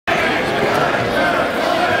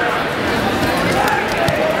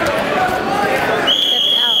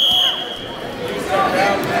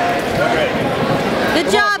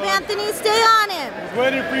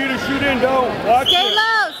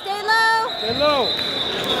low.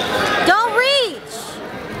 Don't reach.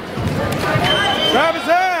 Grab his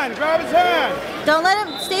hand, grab his hand. Don't let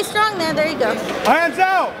him, stay strong there. There you go. Hands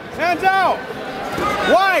out, hands out.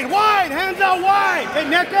 Wide, wide, hands out wide. Hey,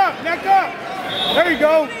 neck up, neck up. There you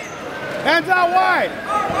go. Hands out wide.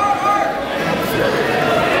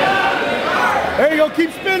 There you go,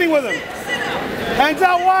 keep spinning with him. Hands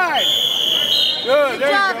out wide. Good, Good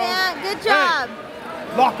job, Ant. Good job.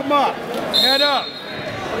 Hey, lock him up. Head up.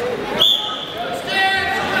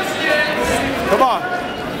 Come on.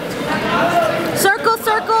 Circle,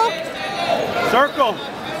 circle. Circle.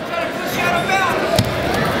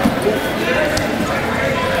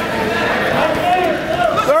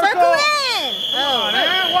 Circle in. Come on,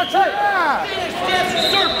 Ant. Watch your back.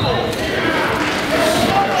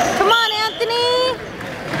 Come on, Anthony.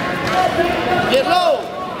 Get low.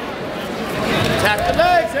 Tap the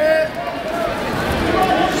legs, Ant.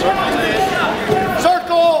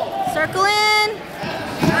 Circle. Circle in.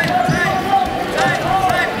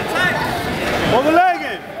 Pull the leg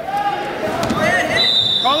in.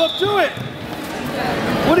 Crawl up to it.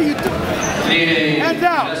 What are you doing? Hands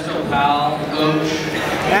out. Mr. Powell, coach,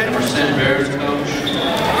 and Percent Bears coach.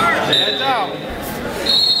 Hands out.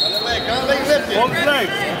 Got the leg lifted. Hold the leg.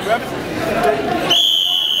 Grab it.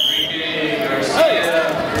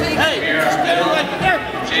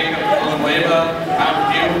 Jacob Villanueva, out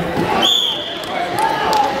of you.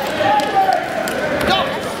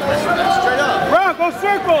 Straight up. Brown, go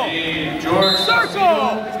circle. George Circle.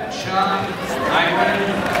 Sean, Ivan,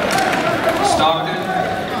 Stockton.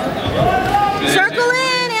 Circle